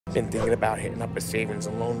Been thinking about hitting up a savings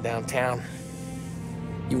and loan downtown.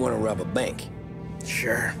 You want to rob a bank?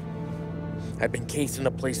 Sure. I've been casing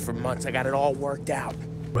the place for months. I got it all worked out.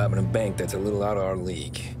 Robbing a bank, that's a little out of our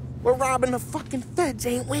league. We're robbing the fucking feds,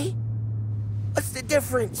 ain't we? What's the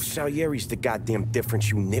difference? Salieri's the goddamn difference,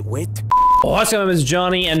 you nitwit. What's up, it's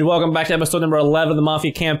Johnny, and welcome back to episode number 11 of the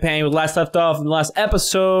Mafia campaign. We last left off in the last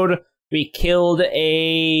episode. We killed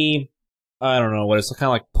a... I don't know what it's kind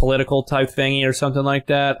of like political type thingy or something like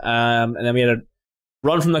that. And then we had to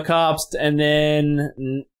run from the cops, and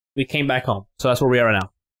then we came back home. So that's where we are right now.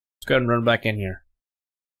 Let's go ahead and run back in here.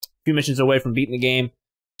 A few missions away from beating the game.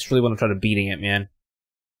 Just really want to try to beating it, man.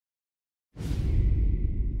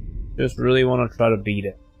 Just really want to try to beat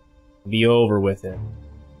it. Be over with it.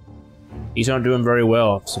 These aren't doing very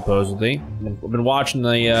well, supposedly. I've been watching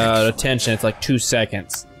the attention. It's like 2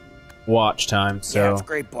 seconds watch time, so... Yeah, it's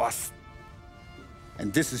great, boss.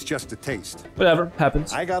 And this is just a taste. Whatever,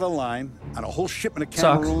 happens. I got a line on a whole shipment of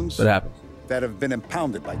Sucks, Cameroons but happens. that have been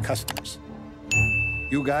impounded by customs.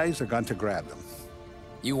 You guys are going to grab them.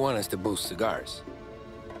 You want us to boost cigars?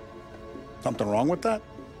 Something wrong with that?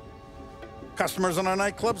 Customers in our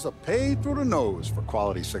nightclubs are paid through the nose for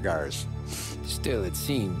quality cigars. Still, it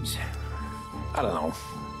seems... I don't know.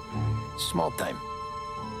 Small time.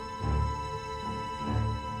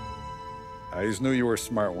 I always knew you were a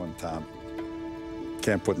smart one, Tom.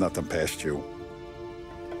 Can't put nothing past you.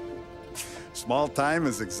 Small time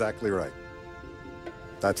is exactly right.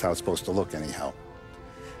 That's how it's supposed to look anyhow.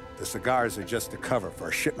 The cigars are just a cover for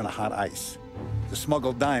a shipment of hot ice. The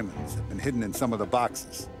smuggled diamonds have been hidden in some of the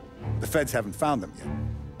boxes. The feds haven't found them yet.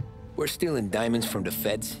 We're stealing diamonds from the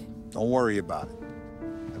feds? Don't worry about it.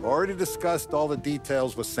 I've already discussed all the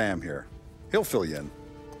details with Sam here. He'll fill you in.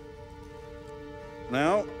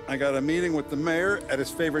 Now, I got a meeting with the mayor at his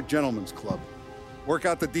favorite gentleman's club. Work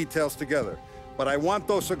out the details together. But I want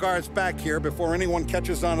those cigars back here before anyone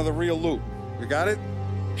catches on to the real loot. You got it?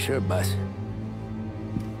 Sure, boss.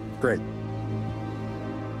 Great.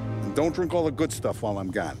 And don't drink all the good stuff while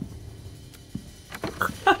I'm gone.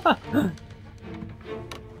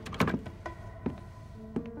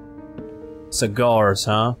 Cigars,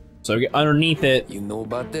 huh? So underneath it You know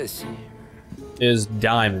about this? is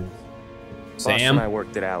diamond. Boss Sam? and I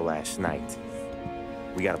worked it out last night.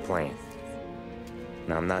 We got a plan.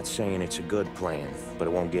 Now, I'm not saying it's a good plan, but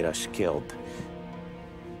it won't get us killed.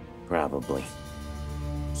 Probably.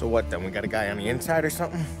 So what then? We got a guy on the inside or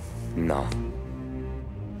something? No.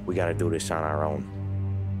 We gotta do this on our own.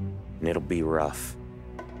 And it'll be rough.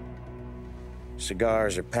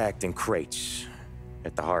 Cigars are packed in crates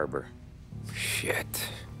at the harbor. Shit.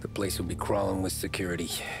 The place will be crawling with security.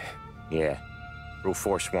 Yeah. Brute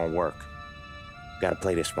force won't work. Gotta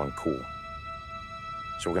play this one cool.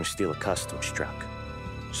 So we're gonna steal a customs truck.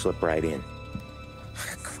 Slip right in.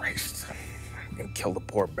 Christ. And kill the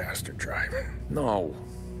poor bastard driver. No.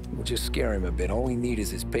 We'll just scare him a bit. All we need is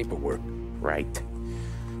his paperwork. Right.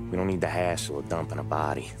 We don't need the hassle of dumping a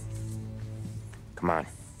body. Come on.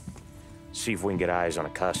 See if we can get eyes on a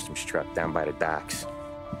customs truck down by the docks.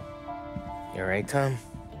 You alright, Tom?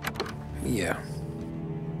 Yeah.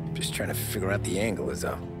 Just trying to figure out the angle is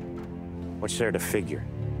up. What's there to figure?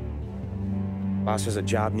 Boss says a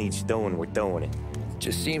job needs doing, we're doing it.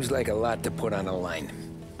 Just seems like a lot to put on the line.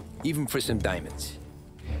 Even for some diamonds.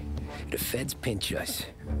 If the feds pinch us,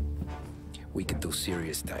 we could do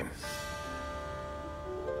serious time.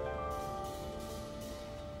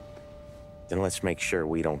 Then let's make sure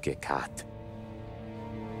we don't get caught.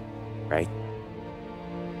 Right?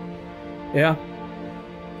 Yeah.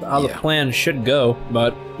 How the plan should go,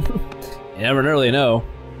 but you never really know.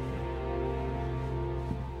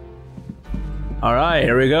 Alright,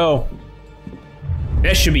 here we go.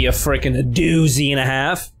 This should be a freaking doozy and a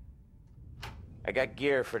half. I got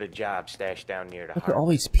gear for the job stashed down near the Look at harbor. all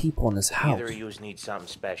these people in this house. Either of yous need something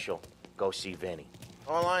special, go see Vinny.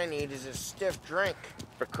 All I need is a stiff drink.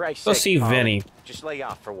 For Christ's Go sake, see Polly, Vinny. Just lay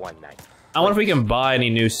off for one night. I wonder if we can buy any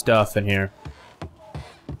new stuff in here.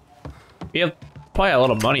 We have probably a lot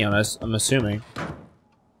of money on us, I'm assuming.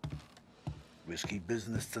 Risky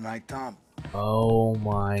business tonight, Tom. Oh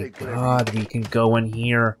my god, we can go in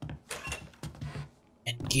here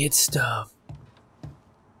and get stuff.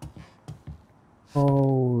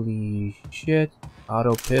 Holy shit.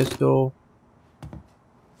 Auto pistol.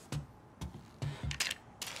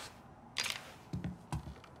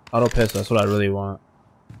 Auto pistol, that's what I really want.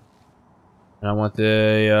 And I want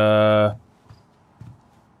the,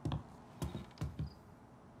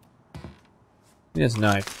 this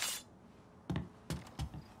knife.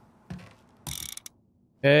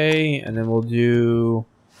 Okay, and then we'll do...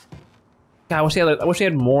 God, I wish they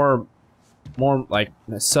had more more like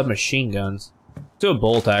submachine guns. Let's do a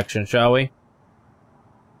bolt action, shall we?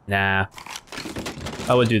 Nah.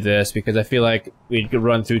 I would do this because I feel like we could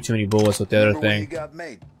run through too many bullets with the other Remember what thing. you got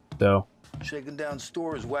made? So. Shaking down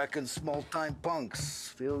stores, whacking small-time punks.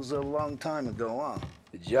 Feels a long time ago, huh?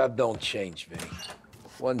 The job don't change, Vinny.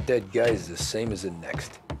 One dead guy is the same as the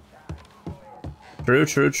next. True,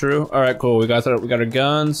 true, true. All right, cool. We got our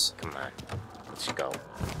guns. Come on, let's go.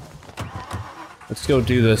 Let's go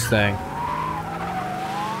do this thing.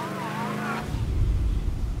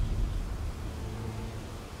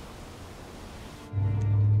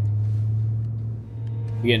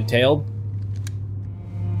 You getting tailed?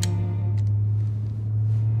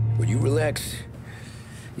 Will you relax?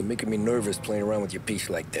 You're making me nervous playing around with your piece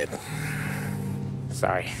like that.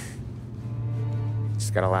 Sorry.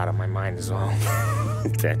 Just got a lot on my mind is all.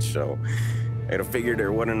 That's so. I'd have figured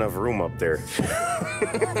there wasn't enough room up there.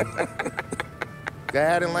 Go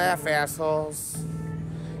ahead and laugh, assholes.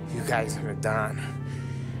 You guys are done.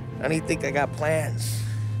 I don't even think I got plans.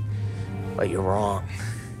 But you're wrong.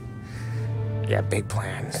 I got big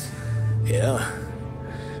plans. Yeah?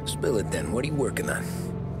 Spill it then. What are you working on?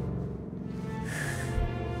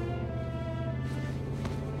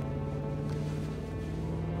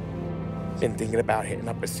 Been thinking about hitting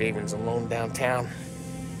up a savings and loan downtown.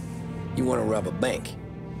 You want to rob a bank?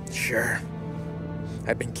 Sure.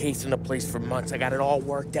 I've been casing the place for months. I got it all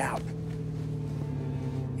worked out.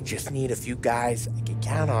 I just need a few guys I can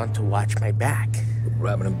count on to watch my back.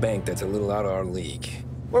 Robbing a bank, that's a little out of our league.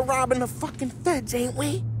 We're robbing the fucking feds, ain't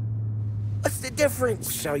we? What's the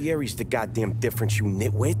difference? Salieri's the goddamn difference, you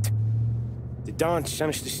nitwit. The Don sent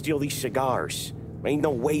us to steal these cigars. Ain't no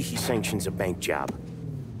way he sanctions a bank job.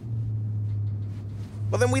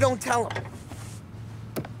 Well, then we don't tell them.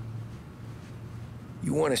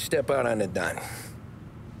 You want to step out on the Don?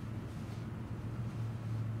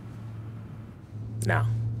 No.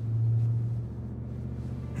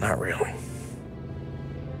 Not really.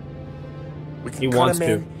 We can He cut wants him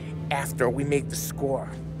to. in after we make the score.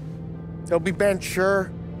 He'll be bent,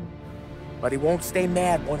 sure, but he won't stay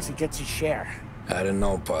mad once he gets his share. I don't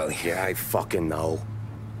know, Polly. Yeah, I fucking know.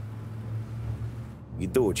 You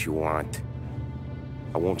do what you want.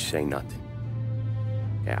 I won't say nothing.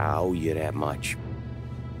 Yeah, I owe you that much.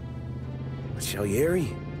 But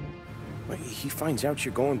Salieri? Well, he finds out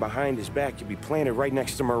you're going behind his back, you'll be planted right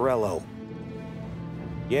next to Morello.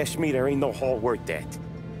 You ask me, there ain't no haul worth that.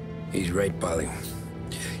 He's right, Polly.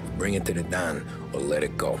 You bring it to the Don or let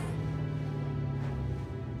it go.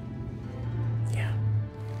 Yeah.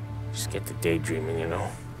 Just get to daydreaming, you know?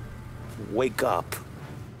 Wake up.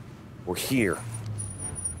 We're here.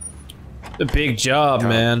 The big job,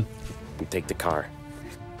 man. We take the car.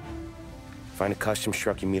 Find a customs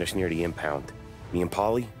truck and meet us near the impound. Me and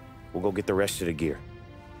Polly, we'll go get the rest of the gear.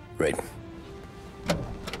 Right.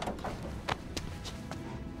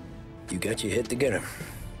 You got your head together.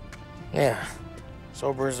 Yeah.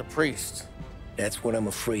 Sober as a priest. That's what I'm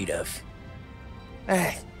afraid of.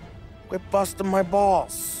 Hey, quit busting my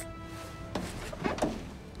balls.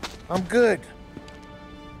 I'm good.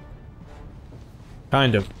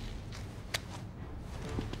 Kind of.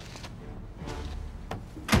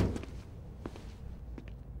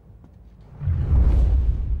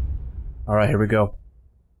 All right, here we go.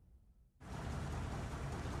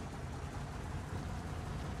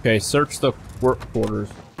 Okay, search the work quarters.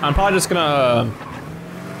 I'm probably just gonna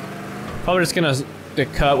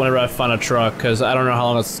cut whenever I find a truck, because I don't know how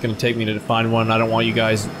long it's gonna take me to find one. I don't want you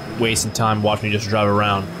guys wasting time watching me just drive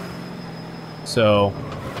around. So,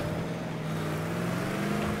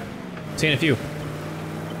 see you in a few.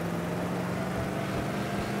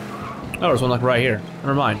 Oh, there's one like right here.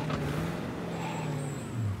 Never mind.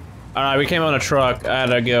 Alright, we came on a truck. I had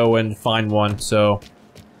to go and find one, so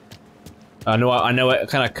I know it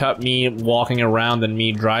kind of cut me walking around and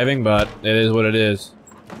me driving, but it is what it is.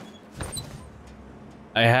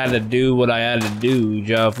 I had to do what I had to do.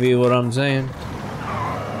 Y'all feel what I'm saying?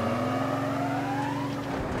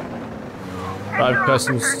 Drive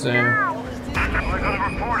customs thing.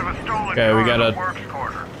 Okay, we got a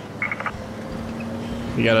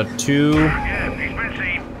 2.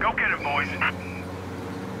 Go get him, boys.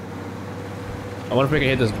 I wonder if we can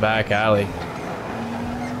hit this back alley.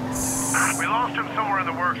 We lost him somewhere in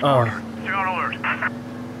the works corner. Stay on alert.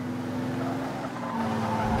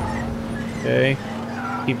 Okay.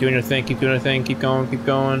 Keep doing your thing, keep doing your thing, keep going, keep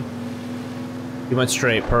going. You went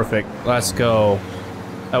straight, perfect. Let's go.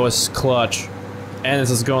 That was clutch. And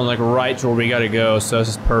this is going like right to where we gotta go, so this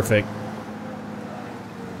is perfect.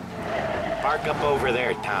 Park up over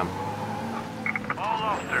there, Tom. All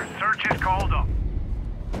officers, search is called up.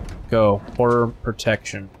 Go. Border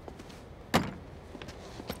protection.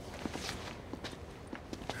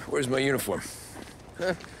 Where's my uniform?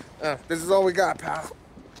 This is all we got, pal.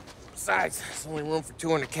 Besides, there's only room for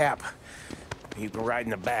 2 in the cap. You can ride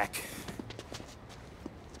in the back.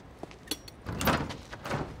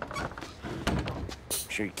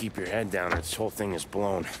 Sure you keep your head down or this whole thing is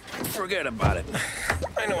blown. Forget about it.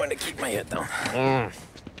 I know when to keep my head down.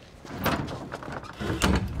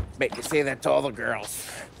 Bet you say that to all the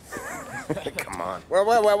girls. Come on. Well.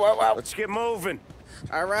 Let's get moving.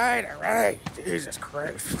 All right. Jesus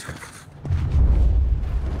Christ.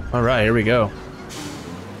 All right, here we go.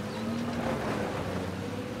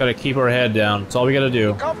 Gotta keep our head down. That's all we gotta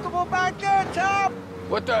do. Comfortable back there, Tom?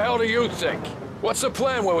 What the hell do you think? What's the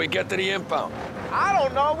plan when we get to the impound? I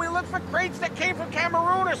don't know. We look for crates that came from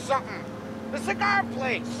Cameroon or something. The cigar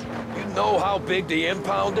place. You know how big the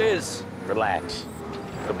impound is? Relax.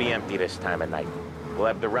 It'll be empty this time of night. We'll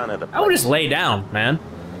have the run of the place. I would just lay down, man.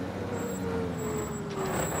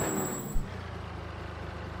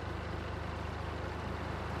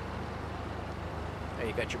 Hey,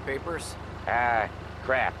 you got your papers?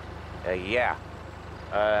 Crap. Yeah.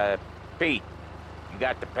 Pete, you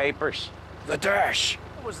got the papers? The dash.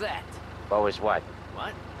 What was that? What was what?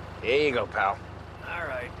 What? Here you go, pal. All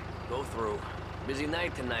right, go through. Busy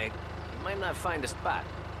night tonight. You might not find a spot.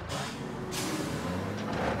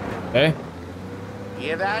 Okay.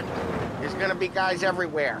 Hear that? There's gonna be guys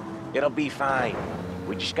everywhere. It'll be fine.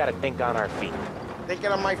 We just gotta think on our feet. Thinking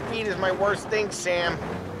on my feet is my worst thing, Sam.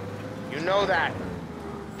 You know that.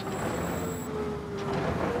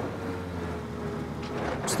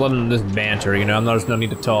 Just letting this banter, you know, there's no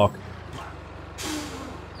need to talk.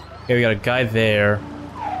 Okay, we got a guy there.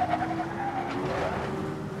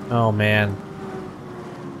 Oh man.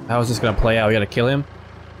 How is this gonna play out? We gotta kill him?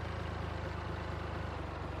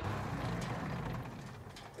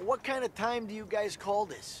 What kind of time do you guys call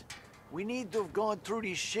this? We need to have gone through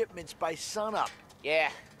these shipments by sunup.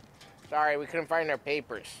 Yeah. Sorry, we couldn't find our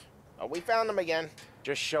papers. Oh, we found them again.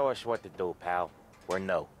 Just show us what to do, pal. We're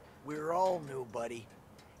new. We're all new, buddy.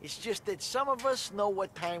 It's just that some of us know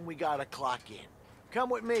what time we gotta clock in. Come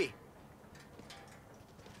with me.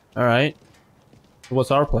 Alright.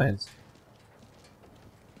 What's our plans?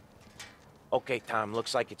 Okay, Tom,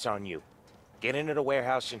 looks like it's on you. Get into the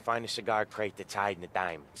warehouse and find a cigar crate that's hiding the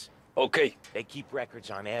diamonds. Okay. They keep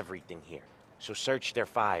records on everything here, so search their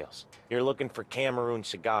files. You're looking for Cameroon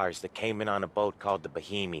cigars that came in on a boat called the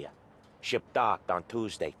Bohemia. Ship docked on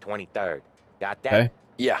Tuesday, 23rd. Got that? Okay.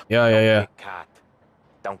 Yeah. Yeah. Don't get caught.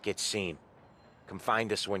 Don't get seen. Come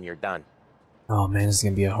find us when you're done. Oh man, this is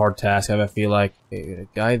gonna be a hard task. I feel like okay, we got a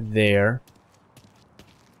guy there.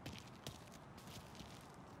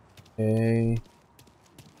 Okay.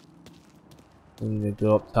 We need to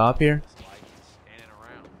go up top here.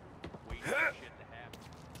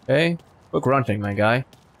 Okay. Quit grunting, my guy.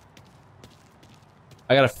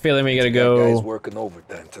 I got a feeling we gotta That go guy's working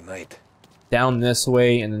overtime tonight. down this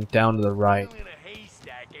way and then down to the right. In a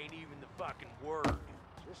haystack ain't even the fucking word.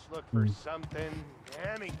 Just look for something,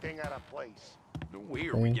 anything out of place.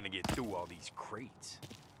 Where are we gonna get through all these crates?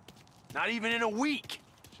 Not even in a week.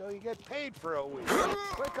 So you get paid for a week.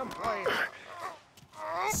 Quit complaining.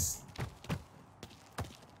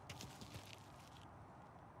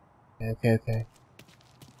 Okay.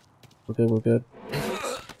 We're good.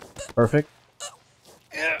 Perfect.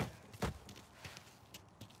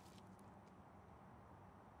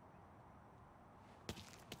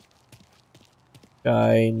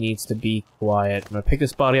 Guy needs to be quiet. I'm gonna pick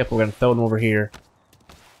this body up, we're gonna throw him over here.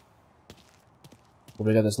 Where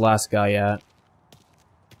we got this last guy at?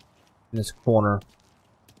 In this corner.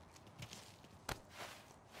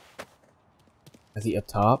 Is he up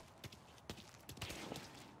top?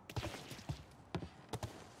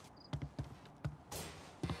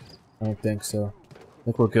 I don't think so. I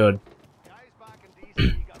think we're good. Guys back in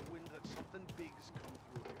DC got wind that something big's come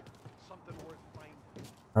through here. Something worth finding.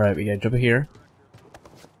 Alright, we gotta jump in here.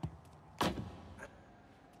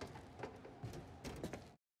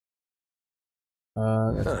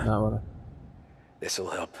 That's not what I... This'll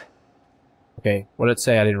help. Okay, what did it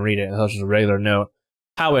say? I didn't read it. That was just a regular note.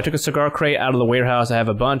 Howie, I took a cigar crate out of the warehouse. I have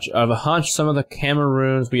a hunch some of the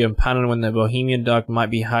Cameroons we impounded when the Bohemian duck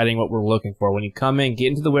might be hiding what we're looking for. When you come in, get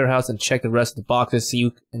into the warehouse and check the rest of the boxes. See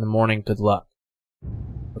you in the morning. Good luck.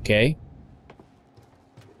 Okay.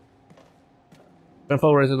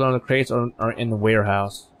 Info where is it on the crates are in the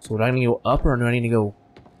warehouse. So do I need to go up or do I need to go...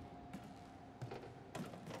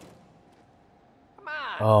 Come on,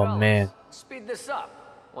 Oh, fellas. man. Speed this up.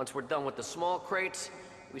 Once we're done with the small crates,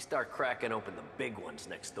 we start cracking open the big ones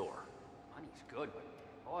next door. Money's good, but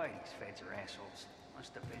boy, these feds are assholes.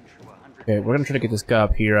 Must have been through 100. Okay, we're gonna try to get this guy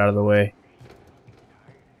up here out of the way.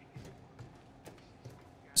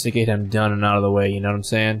 Just to get him done and out of the way, you know what I'm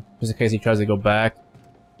saying? Just in case he tries to go back.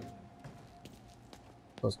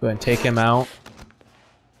 Let's go ahead and take him out.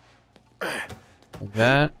 Like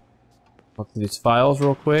that. Look through these files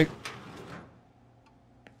real quick.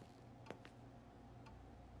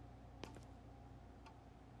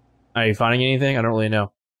 Are you finding anything? I don't really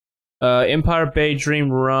know. Empire Bay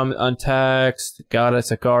Dream Rum untaxed. Got it.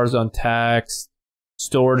 Cigars untaxed.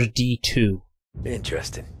 Storage D2.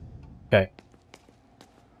 Interesting. Okay.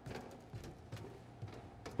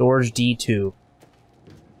 Storage D2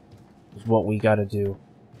 is what we gotta do.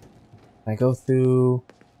 Can I go through?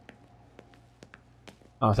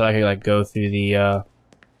 Oh, I thought I could like go through the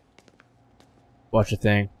watch a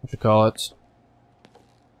thing. What you call it?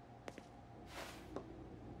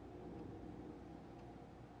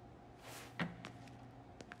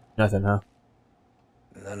 Nothing, huh?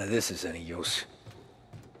 None of this is any use.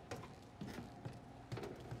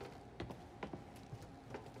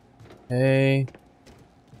 Hey.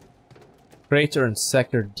 Crates are in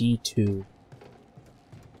sector D2.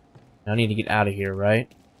 I need to get out of here,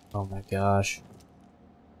 right? Oh my gosh.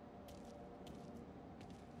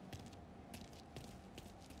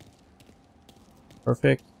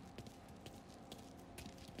 Perfect.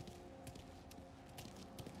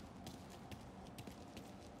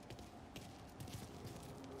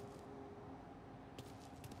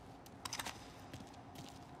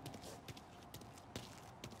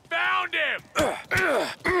 Found him!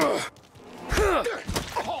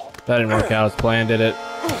 That didn't work out as planned, did it?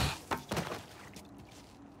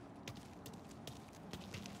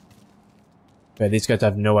 Okay, these guys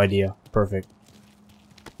have no idea. Perfect.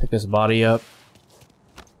 Pick this body up.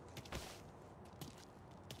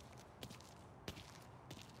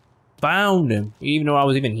 Found him! Even though I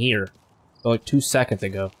was even here. Like 2 seconds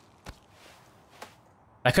ago.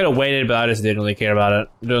 I could have waited, but I just didn't really care about it.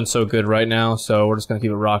 I'm doing so good right now, so we're just gonna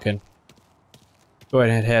keep it rocking. Go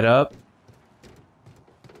ahead and head up.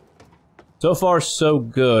 So far, so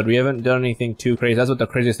good. We haven't done anything too crazy. That's what the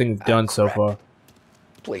craziest thing we've done so far.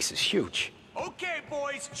 Place is huge. Okay,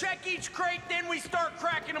 boys, check each crate, then we start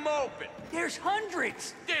cracking them open. There's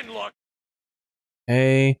hundreds. Didn't look.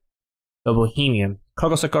 Hey, the Bohemian.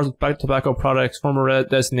 Cargo cigars with black tobacco products. Former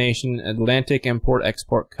destination, Atlantic Import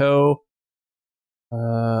Export Co.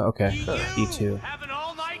 Okay. E2. Have an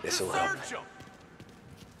all-night to This'll help. search 'em.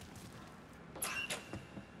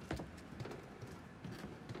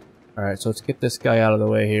 Alright, so let's get this guy out of the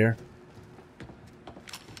way here.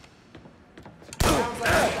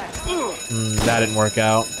 That didn't work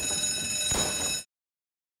out.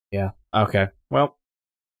 Yeah, okay. Well,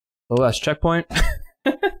 the last checkpoint.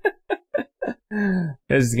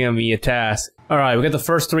 This is gonna be a task. Alright, we got the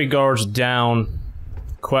first 3 guards down.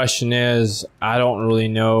 Question is, I don't really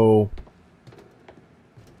know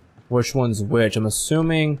which one's which. I'm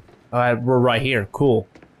assuming we're right here. Cool.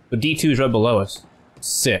 The D2 is right below us.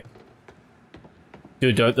 Sick.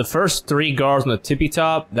 Dude, the first 3 guards on the tippy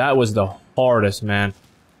top, that was the hardest, man.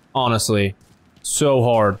 Honestly. So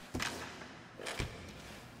hard.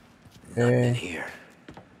 Nothing here.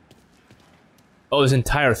 Oh, this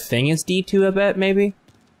entire thing is D2, I bet, maybe?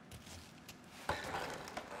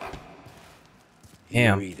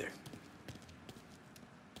 Damn. Here either.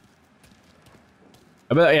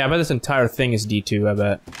 I bet this entire thing is D2, I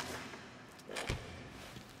bet.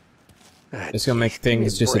 It's gonna make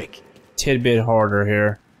things just a tidbit harder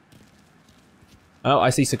here. Oh, I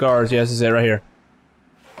see cigars. Yeah, this is it right here.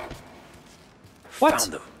 What?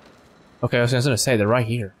 Found them. Okay, I was gonna say, they're right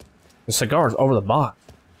here. The cigar's over the box.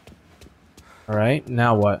 Alright,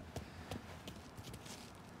 now what?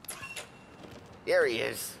 There he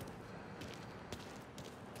is.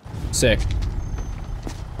 Sick.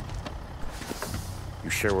 You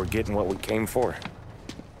sure we're getting what we came for?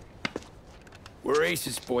 We're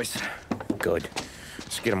aces, boys. Good.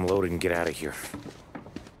 Let's get them loaded and get out of here.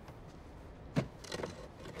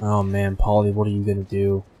 Oh man, Paulie, what are you gonna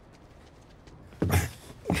do?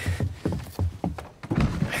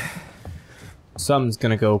 Something's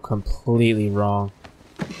gonna go completely wrong.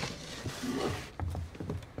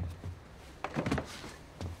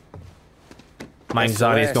 My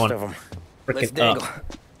anxiety is going Let's freaking dangle.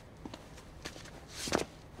 up.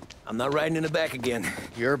 I'm not riding in the back again.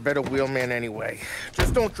 You're a better wheelman anyway.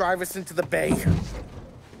 Just don't drive us into the bay.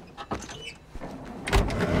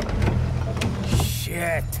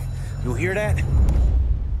 Shit. You hear that?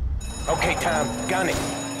 Okay, Tom, gun it.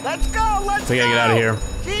 Let's go, let's We gotta get out of here.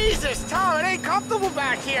 Jesus, Tom, it ain't comfortable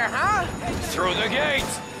back here, huh? Through the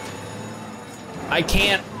gates. I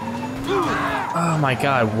can't. Oh my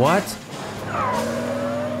god, what?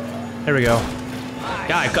 There we go.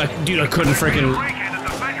 God, dude, I couldn't freaking.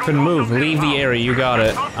 Couldn't move. Leave the area. You got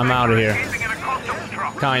it. I'm out of here.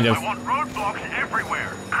 Kind of.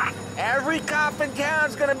 Every cop in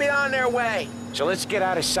town's gonna be on their way. So let's get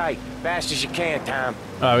out of sight. Fast as you can, Tom.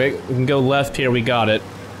 Alright, we can go left here. We got it.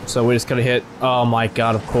 So we just gotta hit... Oh my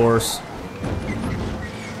god, of course.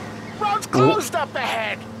 Road's closed up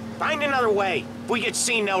ahead. Find another way. If we get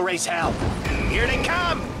seen, they'll raise hell. Here they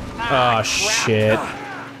come. Oh, shit.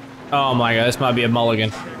 Oh my god, this might be a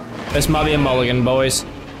mulligan. This might be a mulligan, boys.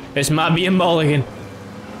 This might be a mulligan.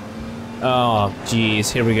 Oh,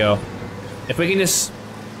 jeez. Here we go. If we can just...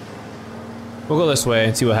 We'll go this way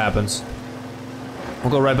and see what happens.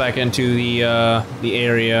 We'll go right back into the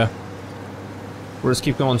area. We'll just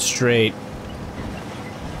keep going straight.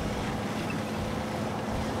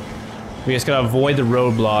 We just gotta avoid the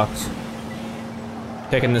roadblocks.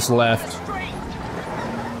 Taking this left.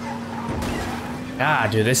 Ah,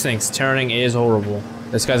 dude, this thing's turning is horrible.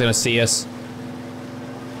 This guy's gonna see us.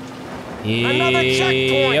 Another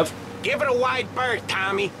checkpoint. Yep. Give it a wide berth,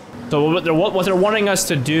 Tommy. So what they're wanting us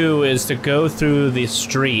to do is to go through the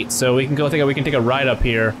street. So we can go. We can take a ride up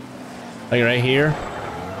here, like right here,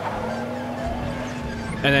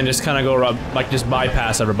 and then just kind of go like just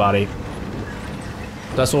bypass everybody.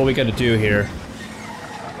 That's what we got to do here.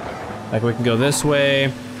 Like we can go this way,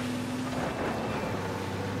 and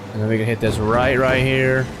then we can hit this right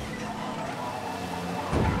here.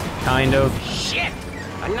 Kind of. Shit!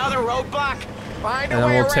 Another roadblock. Find a And then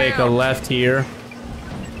way we'll take a around. left here.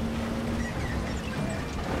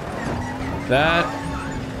 That.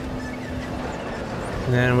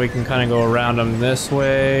 And then we can kind of go around them this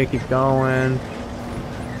way. We're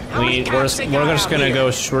just gonna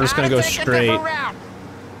go straight.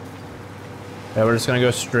 Yeah, we're just gonna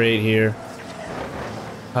go straight here.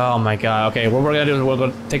 Oh my god. Okay, what we're gonna do is we're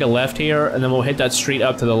gonna take a left here, and then we'll hit that street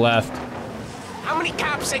up to the left. How many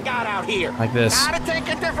cops they got out here? Like this. Gotta take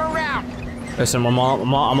a different route. Listen, I'm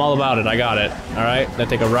all about it. I got it. All right. Then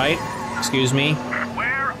take a right. Excuse me.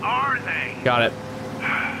 Where are they? Got it.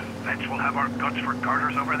 Let's we'll have our guts for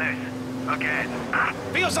garters over this. Again.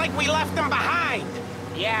 Feels like we left them behind.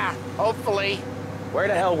 Yeah, hopefully. Where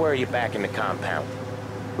the hell were you back in the compound?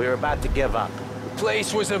 We were about to give up. The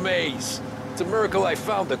place was a maze. It's a miracle I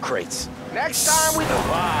found the crates. Next time we...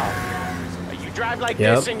 Wow. You drive like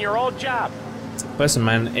Yep. this in your old job. Listen,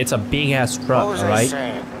 man. It's a big ass truck. What was All I right.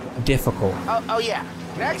 saying? Difficult. Oh, yeah.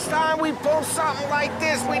 Next time we pull something like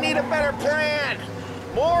this, we need a better plan.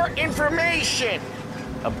 More information.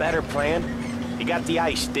 A better plan? He got the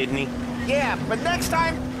ice, didn't he? Yeah, but next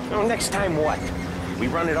time... Oh, next time what? We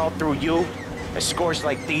run it all through you? And scores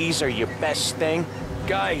like these are your best thing?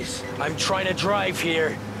 Guys, I'm trying to drive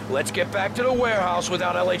here. Let's get back to the warehouse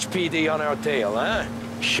without LHPD on our tail, huh?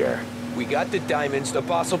 Sure. We got the diamonds, the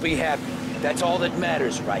boss will be happy. That's all that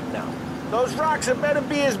matters right now. Those rocks had better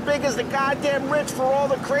be as big as the goddamn ridge for all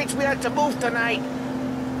the crates we had to move tonight.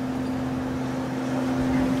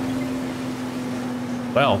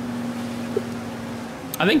 Well,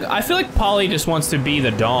 I feel like Polly just wants to be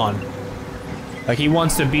the Dawn. Like he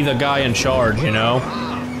wants to be the guy in charge, you know?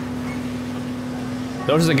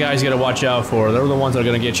 Those are the guys you gotta watch out for. They're the ones that are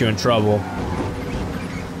gonna get you in trouble.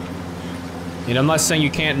 You know, I'm not saying you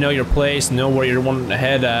can't know your place, know where you're wanting to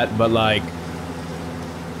head at, but like,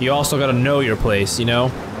 you also gotta know your place, you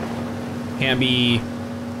know? Can't be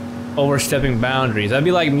overstepping boundaries. That'd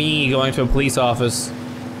be like me going to a police office,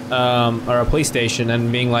 or a police station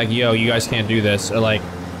and being like, yo, you guys can't do this. Or like,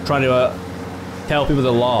 trying to tell people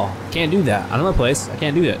the law. Can't do that. I know my place. I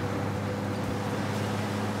can't do that. You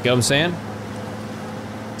know what I'm saying?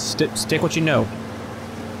 Stick what you know.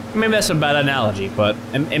 Maybe that's a bad analogy, but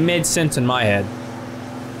it made sense in my head.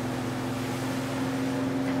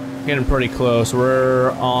 Getting pretty close.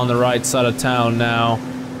 We're on the right side of town now.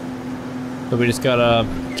 So we just gotta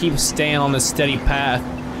keep staying on this steady path.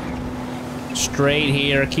 Straight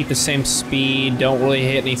here, keep the same speed, don't really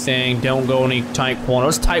hit anything, don't go any tight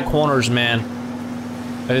corners. Those tight corners, man.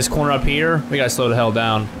 Like this corner up here, we gotta slow the hell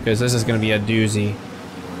down, because this is gonna be a doozy.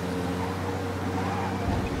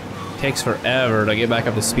 Takes forever to get back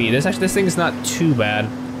up to speed. This thing is not too bad.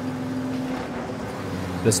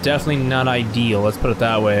 It's definitely not ideal, let's put it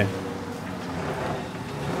that way.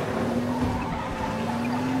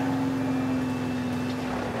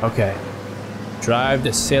 Okay. Drive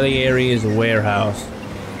to Salieri's warehouse.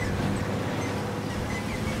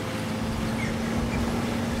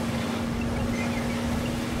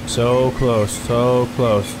 So close,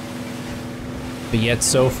 but yet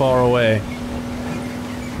so far away.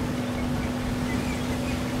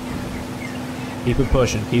 Keep it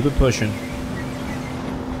pushing, keep it pushing.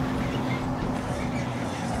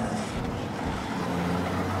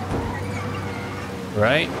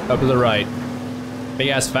 Right? Up to the right. Big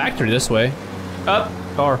ass factory this way. Up,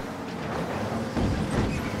 car.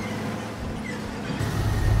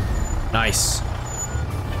 Nice.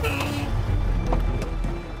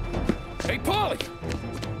 Hey, Polly!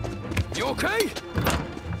 You okay?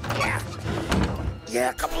 Yeah,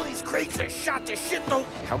 a couple of these crates are shot to shit though.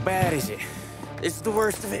 How bad is it? It's the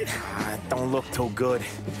worst of it. It don't look too good.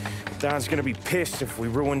 Don's gonna be pissed if we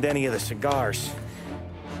ruined any of the cigars.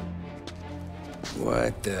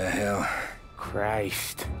 What the hell?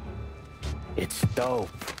 Christ. It's dope.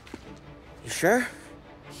 You sure?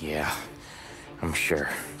 Yeah, I'm sure.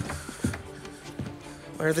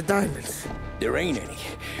 Where are the diamonds? There ain't any.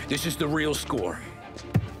 This is the real score.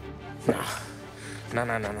 No.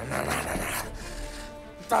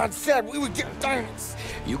 Don said we would get diamonds.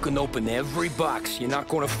 You can open every box. You're not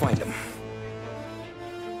gonna find them.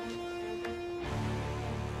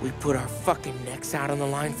 We put our fucking necks out on the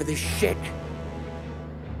line for this shit.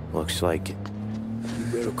 Looks like it. You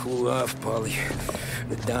better cool off, Polly.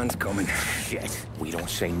 The Don's coming. Shit. We don't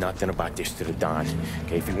say nothing about this to the Don.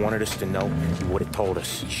 Okay, if he wanted us to know, he would have told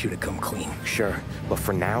us. He should have come clean. Sure, but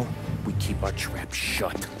for now, we keep our trap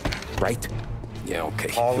shut. Right? Yeah,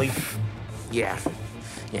 okay. Ollie? Yeah,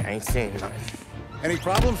 I ain't saying nothing. Any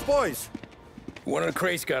problems, boys? One of the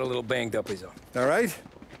crates got a little banged up, is all. All right?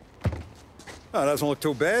 Oh, doesn't look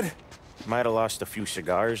too bad. Might have lost a few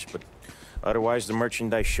cigars, but otherwise the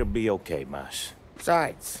merchandise should be okay, boss.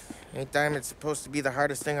 Besides, ain't diamonds supposed to be the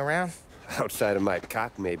hardest thing around? Outside of my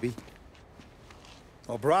cock, maybe.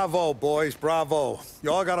 Well, bravo, boys, bravo.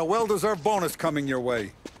 You all got a well-deserved bonus coming your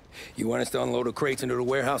way. You want us to unload the crates into the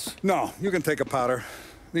warehouse? No, you can take a powder.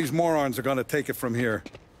 These morons are gonna take it from here.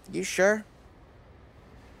 You sure?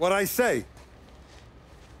 What'd I say?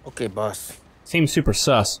 Okay, boss. Seems super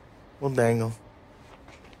sus. We'll dangle.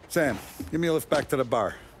 Sam, give me a lift back to the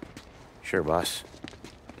bar. Sure, boss.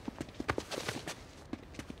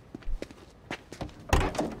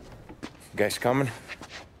 Guys coming?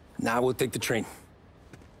 Nah, we'll take the train.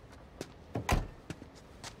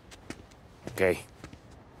 Okay.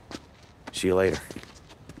 See you later.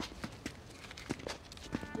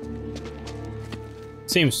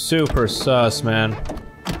 Seems super sus, man.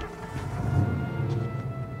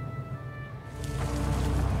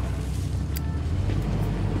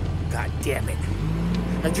 God damn it.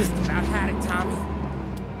 I just about had it, Tommy.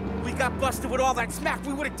 We got busted with all that smack,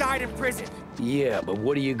 we would have died in prison. Yeah, but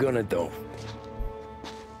what are you gonna do?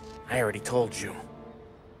 I already told you.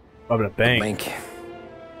 Robbing a bank. Bank.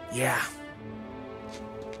 Yeah.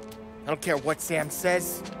 I don't care what Sam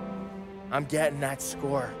says. I'm getting that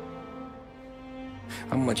score.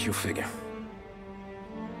 How much you figure?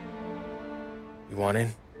 You want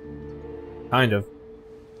in? Kind of.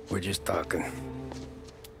 We're just talking.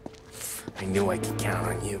 I knew I could count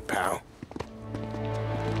on you, pal.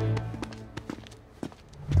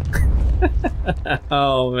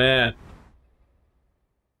 Oh, man.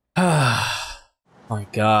 My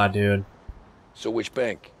god, dude. So which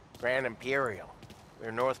bank? Grand Imperial.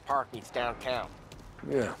 Where North Park meets downtown.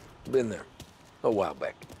 Yeah, been there. A while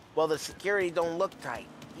back. Well, the security don't look tight.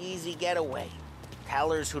 Easy getaway.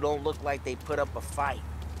 Tellers who don't look like they put up a fight.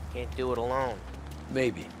 Can't do it alone.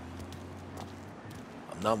 Maybe.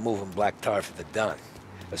 I'm not moving black tar for the Don.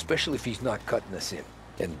 Especially if he's not cutting us in.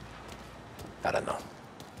 And... I don't know.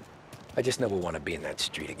 I just never want to be in that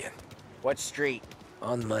street again. What street?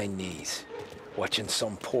 On my knees. Watching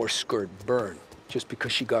some poor skirt burn. Just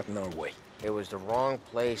because she got in our way. It was the wrong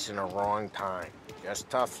place and the wrong time. Just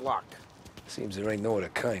tough luck. Seems there ain't no other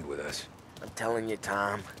kind with us. I'm telling you,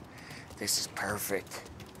 Tom. This is perfect.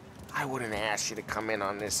 I wouldn't ask you to come in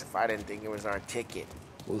on this if I didn't think it was our ticket.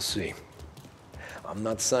 We'll see. I'm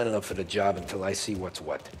not signing up for the job until I see what's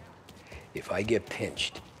what. If I get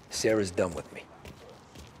pinched, Sarah's done with me.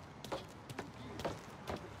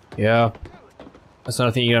 Yeah. That's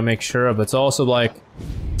another thing you gotta make sure of. It's also like,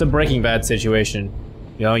 it's a Breaking Bad situation.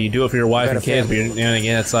 You know, you do it for your wife and kids, but you know,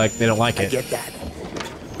 again, it's like, they don't like it. I get that.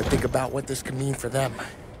 But think about what this could mean for them.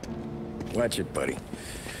 Watch it, buddy.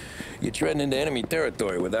 You're treading into enemy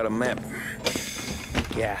territory without a map.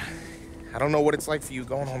 Yeah. I don't know what it's like for you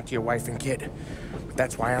going home to your wife and kid. But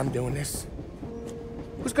that's why I'm doing this.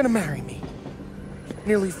 Who's gonna marry me?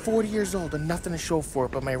 Nearly 40 years old and nothing to show for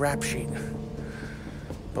it but my rap sheet.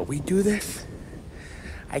 But we do this,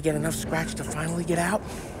 I get enough scratch to finally get out?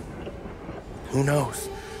 Who knows?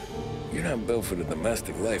 You're not built for the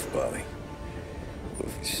domestic life, Polly.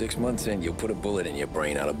 6 months in, you'll put a bullet in your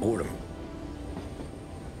brain out of boredom.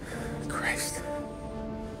 Christ.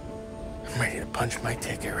 I'm ready to punch my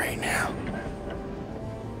ticket right now.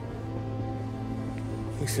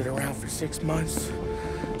 We sit around for 6 months,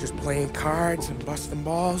 just playing cards and busting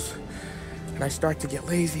balls, and I start to get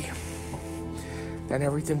lazy. Then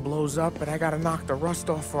everything blows up, and I gotta knock the rust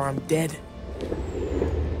off or I'm dead.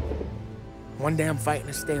 One day I'm fighting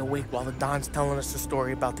to stay awake while the Don's telling us a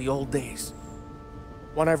story about the old days.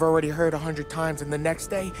 One I've already heard 100 times, and the next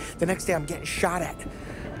day I'm getting shot at,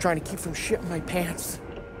 trying to keep from shitting my pants.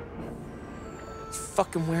 It's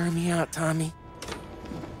fucking wearing me out, Tommy.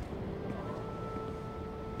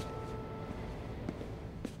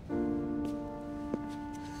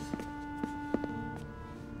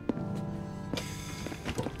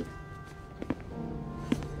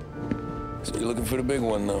 So you're looking for the big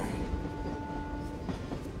one, though?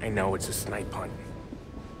 I know it's a snipe hunt.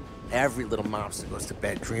 Every little mobster goes to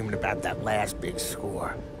bed dreaming about that last big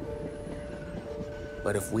score.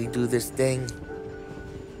 But if we do this thing,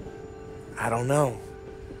 I don't know.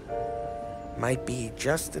 Might be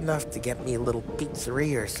just enough to get me a little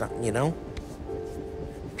pizzeria or something, you know?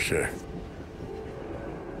 Sure.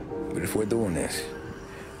 But if we're doing this,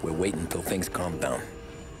 we're waiting until things calm down.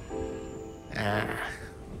 Ah,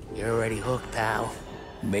 you're already hooked, pal.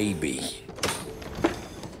 Maybe.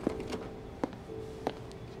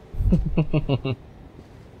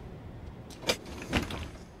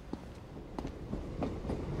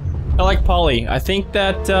 I like Paulie. I think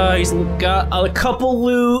that he's got a couple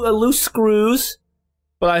loose screws,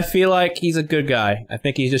 but I feel like he's a good guy. I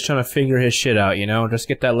think he's just trying to figure his shit out, you know? Just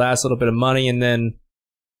get that last little bit of money and then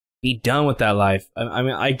be done with that life. I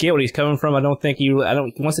mean, I get what he's coming from. I don't think he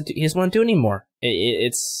doesn't want to do anymore.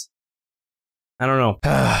 It's... I don't know. So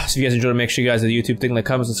if you guys enjoyed, make sure you guys do the YouTube thing, like,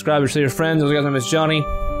 comment, subscribe, share your friends. Those guys, my name is Johnny.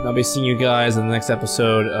 I'll be seeing you guys in the next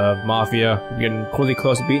episode of Mafia. We're getting really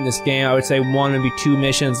close to beating this game. I would say 1, maybe 2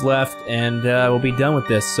 missions left, and we'll be done with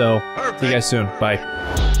this. So, see you guys soon.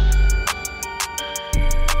 Bye.